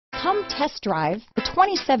Come test drive the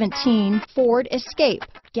 2017 Ford Escape.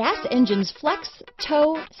 Gas engines flex,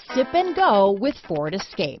 tow, sip and go with Ford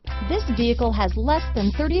Escape. This vehicle has less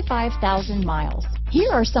than 35,000 miles.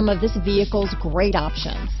 Here are some of this vehicle's great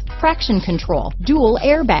options: traction control, dual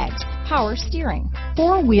airbags, power steering,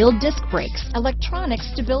 four-wheel disc brakes, electronic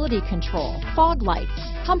stability control, fog lights,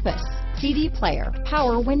 compass, CD player,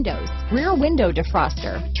 power windows, rear window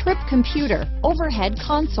defroster, trip computer, overhead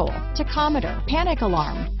console, tachometer, panic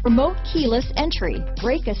alarm, remote keyless entry,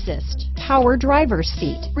 brake assist, power driver's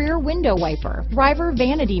seat, rear window wiper, driver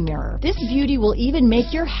vanity mirror. This beauty will even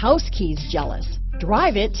make your house keys jealous.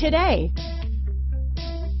 Drive it today.